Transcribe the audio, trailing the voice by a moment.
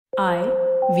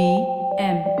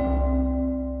IVM.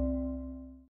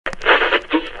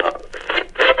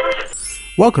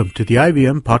 Welcome to the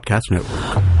IVM Podcast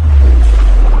Network.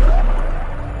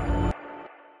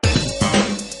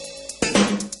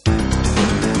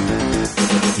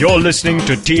 You're listening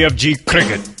to TFG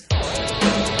Cricket.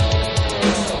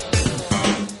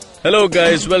 Hello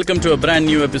guys, welcome to a brand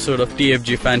new episode of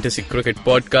TFG Fantasy Cricket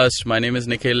Podcast. My name is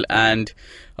Nikhil and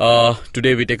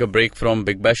today we take a break from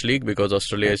Big Bash League because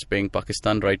Australia is playing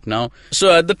Pakistan right now.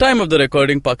 So at the time of the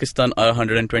recording, Pakistan are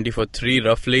 120 for 3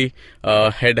 roughly.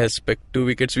 Head has picked 2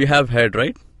 wickets. We have Head,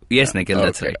 right? Yes, Nikhil,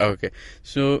 that's right. Okay.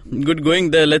 So, good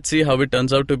going there. Let's see how it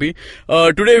turns out to be.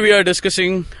 Today we are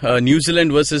discussing New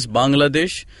Zealand versus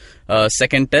Bangladesh,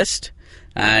 second test.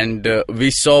 And we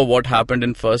saw what happened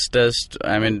in first test.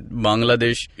 I mean,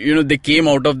 Bangladesh, they came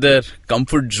out of their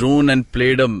comfort zone and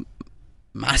played a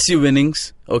massive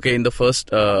innings, in the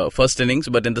first innings.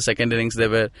 But in the second innings, they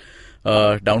were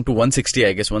down to 160,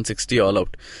 I guess, 160 all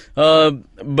out.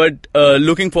 But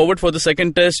looking forward for the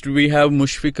second test, we have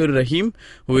Mushfiqur Rahim,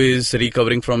 who is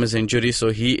recovering from his injury, so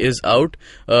he is out.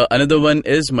 Another one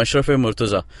is Mashrafe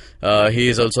Murtaza. He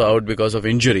is also out because of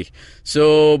injury.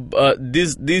 So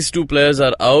these two players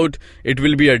are out. It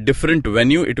will be a different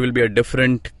venue, it will be a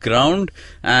different ground,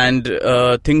 and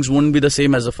things won't be the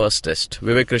same as the first test.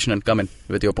 Vivek Krishnan, come in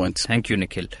with your points. Thank you,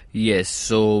 Nikhil. Yes,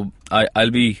 so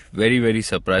I'll be very, very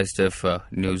surprised if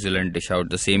New Zealand dish out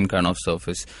the same kind of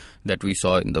surface that we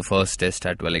saw in the first test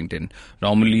at Wellington.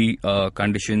 Normally,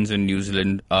 conditions in New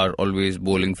Zealand are always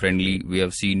bowling friendly. We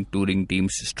have seen touring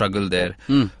teams struggle there.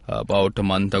 About a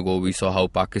month ago, we saw how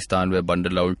Pakistan were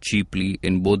bundled out cheaply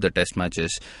in both the test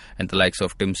matches, and the likes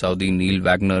of Tim Southee, Neil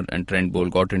Wagner and Trent Boult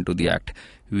got into the act.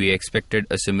 We expected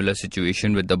a similar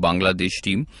situation with the Bangladesh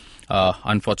team.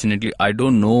 Unfortunately, I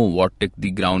don't know what took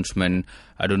the groundsman.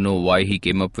 I don't know why he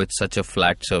came up with such a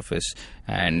flat surface.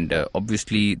 And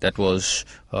obviously, that was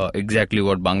exactly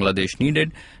what Bangladesh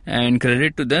needed. And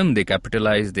credit to them, they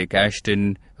capitalized, they cashed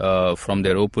in from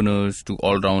their openers to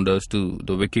all-rounders to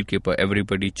the wicketkeeper.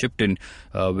 Everybody chipped in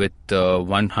with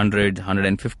 100,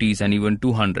 150s and even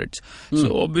 200s.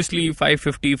 So obviously,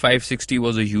 550, 560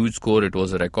 was a huge score. It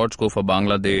was a record score for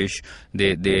Bangladesh.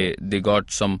 They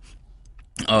got some...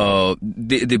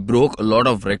 They broke a lot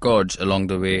of records along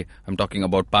the way. I'm talking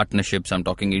about partnerships, I'm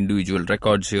talking individual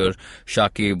records here.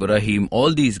 Shakib, Rahim,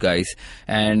 all these guys.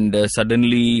 And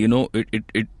suddenly,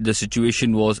 the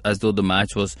situation was as though the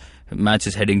match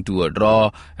is heading to a draw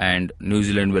and New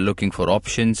Zealand were looking for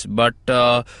options. But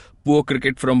poor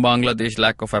cricket from Bangladesh,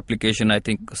 lack of application, I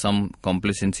think some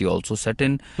complacency also set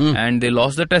in, and they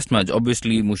lost the test match.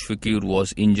 Obviously, Mushfiqur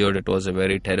was injured. It was a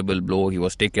very terrible blow. He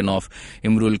was taken off.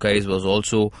 Imrul Kais was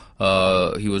also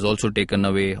taken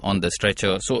away on the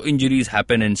stretcher. So injuries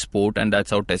happen in sport, and that's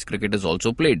how test cricket is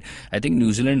also played. I think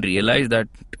New Zealand realized that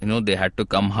they had to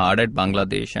come hard at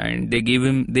Bangladesh, and they gave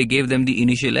them the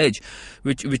initial edge,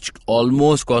 which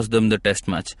almost cost them the test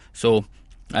match. So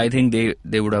I think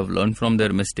they would have learned from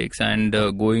their mistakes, and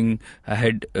going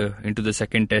ahead into the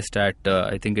second test at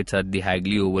I think it's at the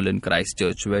Hagley Oval in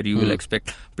Christchurch, where you will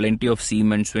expect plenty of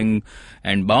seam and swing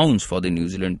and bounce for the New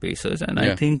Zealand Pacers, and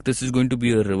I think this is going to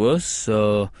be a reverse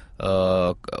of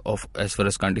as far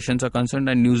as conditions are concerned,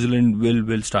 and New Zealand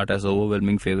will start as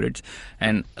overwhelming favourites.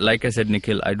 And like I said,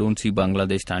 Nikhil, I don't see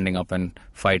Bangladesh standing up and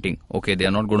fighting. Okay, they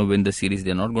are not going to win the series,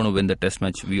 they are not going to win the test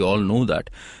match, we all know that,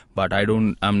 but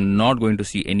I'm not going to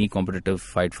see any competitive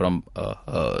fight from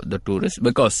the tourists,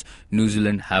 because New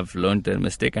Zealand have learned their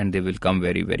mistake and they will come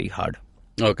very, very hard.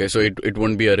 Okay, so it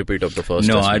won't be a repeat of the first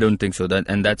test. No, I don't think so.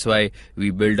 That's why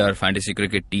we build our fantasy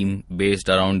cricket team based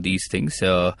around these things.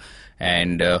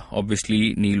 And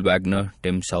obviously, Neil Wagner,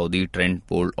 Tim Southee, Trent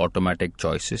Boult, automatic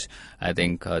choices. I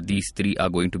think these three are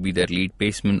going to be their lead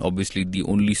pacemen. Obviously, the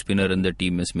only spinner in the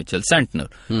team is Mitchell Santner.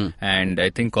 And I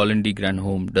think Colin de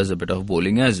Granholm does a bit of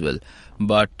bowling as well.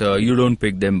 But you don't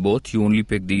pick them both. You only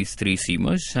pick these three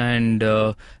seamers. And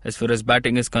as far as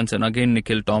batting is concerned, again,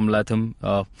 Nikhil, Tom Latham...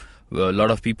 a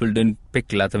lot of people didn't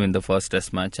pick Latham in the first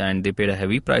test match and they paid a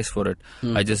heavy price for it.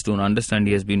 I just don't understand.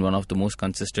 He has been one of the most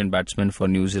consistent batsmen for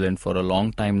New Zealand for a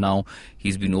long time now.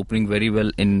 He's been opening very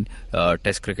well in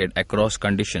test cricket across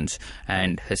conditions,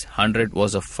 and his 100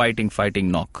 was a fighting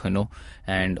knock,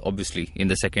 and obviously in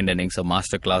the second innings a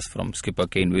masterclass from skipper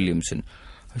Kane Williamson.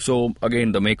 So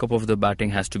again, the makeup of the batting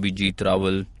has to be Jeet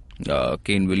Rawal,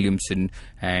 Kane Williamson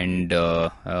and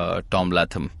Tom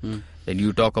Latham. Then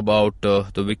you talk about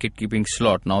the wicket-keeping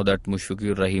slot. Now that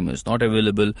Mushfiqur Rahim is not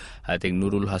available, I think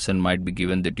Nurul Hassan might be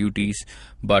given the duties.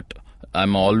 But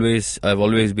I've always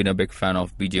been a big fan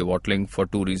of BJ Watling for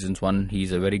two reasons. One,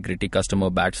 he's a very gritty customer,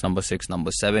 bats number 6,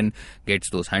 number 7, gets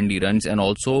those handy runs, and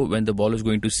also when the ball is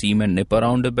going to seam and nip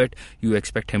around a bit, you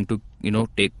expect him to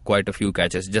take quite a few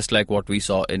catches, just like what we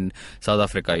saw in South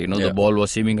Africa. The ball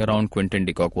was seaming around, Quinton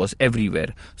de Kock was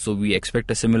everywhere. So we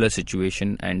expect a similar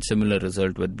situation and similar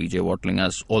result with BJ Watling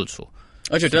as also.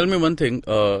 Actually, tell me one thing.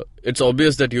 It's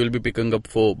obvious that you will be picking up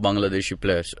 4 Bangladeshi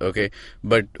players, okay?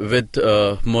 But with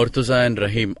Murtaza and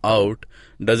Rahim out,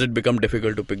 does it become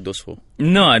difficult to pick those 4?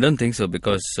 No, I don't think so,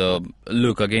 because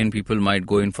look, again, people might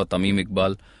go in for Tamim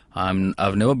Iqbal.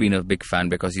 I've never been a big fan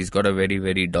because he's got a very,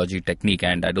 very dodgy technique,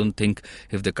 and I don't think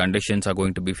if the conditions are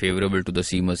going to be favourable to the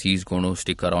seamers, he's going to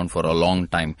stick around for a long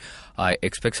time. I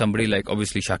expect somebody like,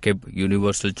 obviously, Shakib,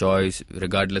 universal choice,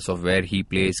 regardless of where he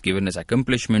plays, given his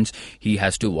accomplishments, he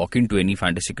has to walk into any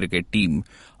fantasy cricket team.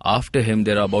 After him,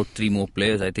 there are about 3 more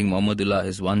players. I think Mahmudullah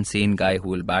is one sane guy who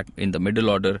will bat in the middle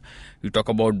order. You talk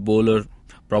about bowler,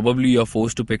 probably you're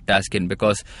forced to pick Taskin,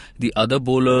 because the other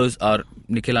bowlers are,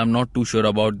 Nikhil, I'm not too sure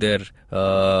about their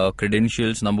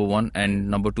credentials, number 1, and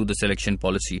number 2, the selection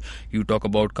policy. You talk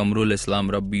about Kamrul Islam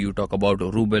Rabbi, you talk about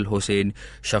Rubel Hossain,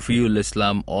 Shafiul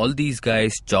Islam, all these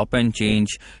guys chop and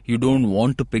change. You don't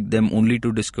want to pick them only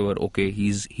to discover, okay,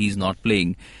 he's not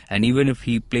playing. And even if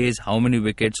he plays, how many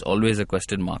wickets, always a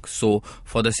question mark. So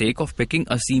for the sake of picking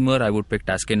a seamer, I would pick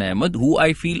Taskin Ahmed, who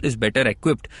I feel is better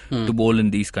equipped to bowl in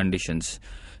these conditions.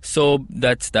 So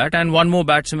that's that, and one more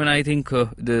batsman. I think No,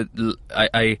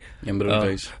 I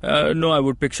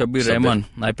would pick Shabir Rahman.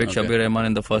 I picked Shabir Rahman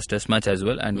in the first Test match as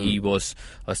well, and he was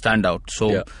a standout.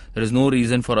 So there is no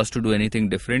reason for us to do anything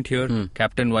different here.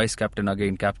 Captain, vice captain,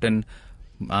 again captain.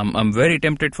 I'm very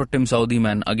tempted for Tim Southee,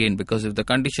 man, again, because if the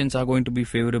conditions are going to be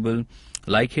favourable,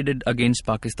 like he did against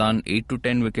Pakistan, 8 to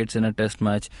 10 wickets in a Test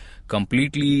match,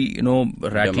 completely,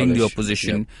 rattling the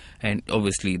opposition, and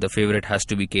obviously the favourite has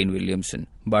to be Kane Williamson.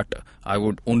 But I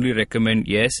would only recommend,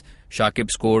 yes, Shakib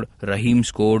scored, Rahim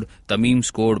scored, Tamim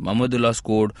scored, Mahmudullah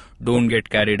scored. Don't get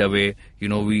carried away.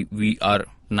 We are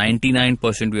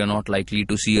 99% we are not likely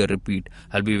to see a repeat.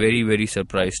 I'll be very, very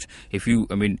surprised if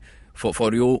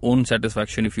for your own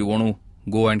satisfaction, if you want to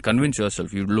go and convince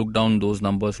yourself, you look down those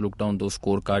numbers, look down those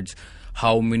scorecards,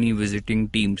 how many visiting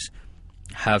teams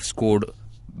have scored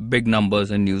big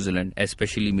numbers in New Zealand,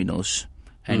 especially minnows.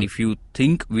 And if you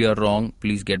think we are wrong,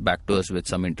 please get back to us with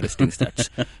some interesting stats.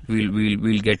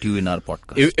 We'll get you in our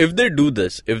podcast. If they do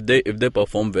this, if they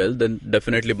perform well, then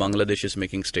definitely Bangladesh is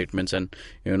making statements, and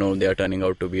they are turning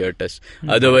out to be a test.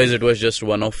 Otherwise, it was just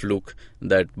one-off fluke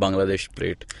that Bangladesh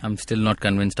played. I'm still not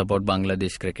convinced about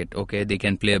Bangladesh cricket. Okay, they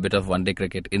can play a bit of one-day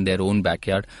cricket in their own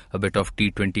backyard, a bit of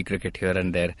T20 cricket here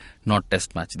and there, not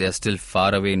Test match. They are still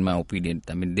far away, in my opinion.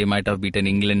 They might have beaten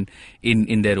England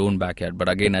in their own backyard, but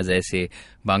again, as I say,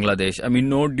 Bangladesh,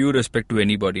 no due respect to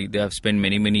anybody, they have spent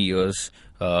many, many years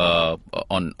on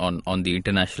the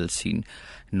international scene.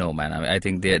 No, man, I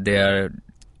think they are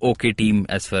okay team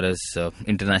as far as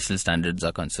international standards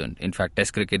are concerned. In fact,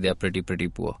 Test cricket, they are pretty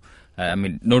poor.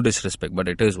 No disrespect, but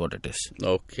it is what it is.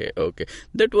 Okay.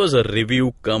 That was a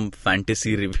review come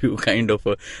fantasy review kind of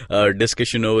a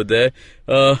discussion over there.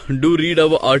 Do read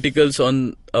our articles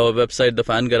on our website,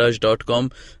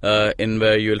 thefangarage.com, in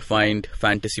where you will find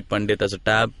Fantasy Pundit as a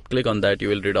tab. Click on that, you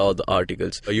will read all the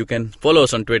articles. You can follow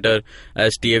us on Twitter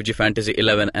as TFG Fantasy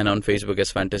 11 and on Facebook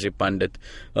as Fantasy Pundit.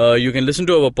 You can listen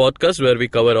to our podcast where we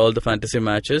cover all the fantasy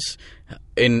matches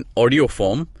in audio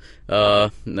form,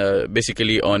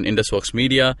 basically on IndusVox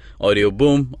Media, Audio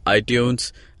Boom,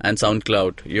 iTunes and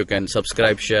SoundCloud. You can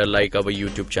subscribe, share, like our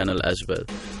YouTube channel as well.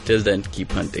 Till then,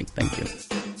 keep hunting. Thank you.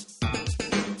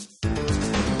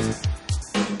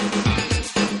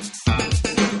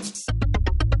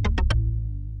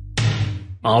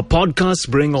 Our podcasts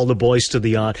bring all the boys to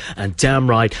the yard, and damn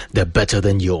right, they're better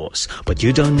than yours. But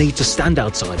you don't need to stand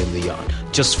outside in the yard.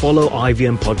 Just follow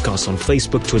IVM Podcasts on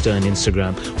Facebook, Twitter and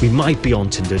Instagram. We might be on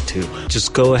Tinder too.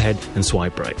 Just go ahead and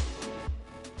swipe right.